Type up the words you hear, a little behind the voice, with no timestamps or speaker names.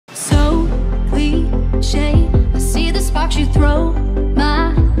ricochet. I see the sparks you throw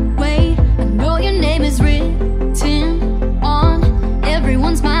my way. I know your name is written on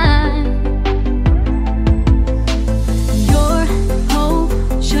everyone's mind. Your whole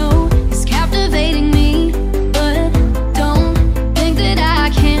show is captivating me, but don't think that I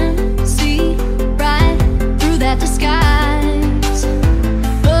can see right through that disguise.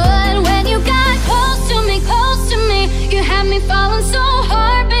 But when you got close to me, you had me falling so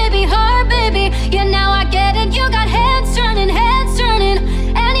hard, baby, hard, baby. Yeah, now I get it, you got heads turning,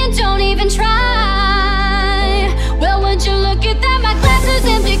 and you don't even try. Well, would you look at that, my glass is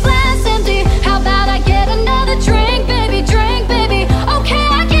empty, glass empty. How about I get another drink, baby, drink, baby. Okay,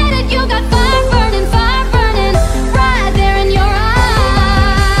 I get it, you got fire burning, right there in your eyes.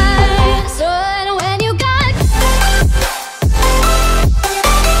 But when you got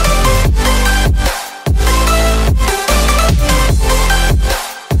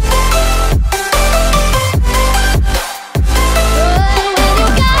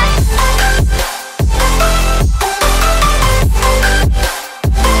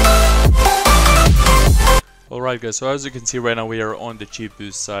Alright guys, so as you can see right now we are on the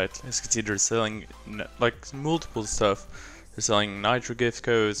CheapBoosts site. As you can see they're selling like multiple stuff. They're selling Nitro gift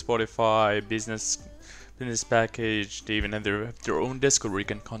codes, Spotify, business package. They even have their own Discord where you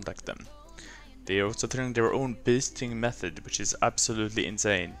can contact them. They are also throwing their own boosting method, which is absolutely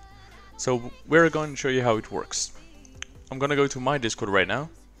insane. So we're going to show you how it works. I'm gonna go to my Discord right now,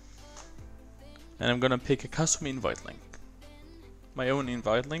 and I'm gonna pick a custom invite link. My own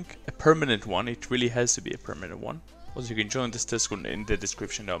invite link, a permanent one. It really has to be a permanent one. Also, you can join this Discord in the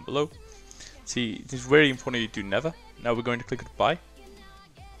description down below. See, it is very important you do never. Now we're going to click buy.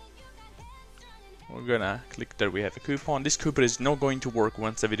 We're gonna click that we have a coupon. This coupon is not going to work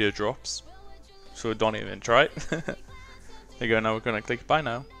once the video drops, so don't even try it. There you go. Now we're gonna click buy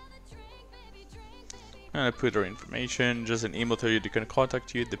now. I'm gonna put our information, just an email to you. They can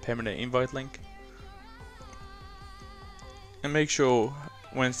contact you, the permanent invite link. And make sure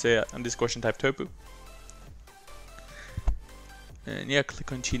when say on this question type Topu. And yeah, click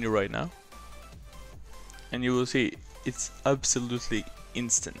continue right now. And you will see it's absolutely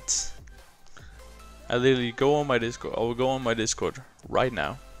instant. I literally go on my Discord. I will go on my Discord right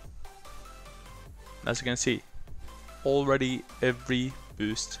now. And as you can see, already every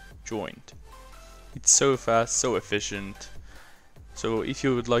boost joined. It's so fast, so efficient. So if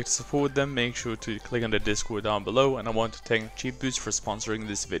you would like to support them, make sure to click on the Discord down below, and I want to thank CheapBoosts for sponsoring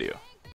this video.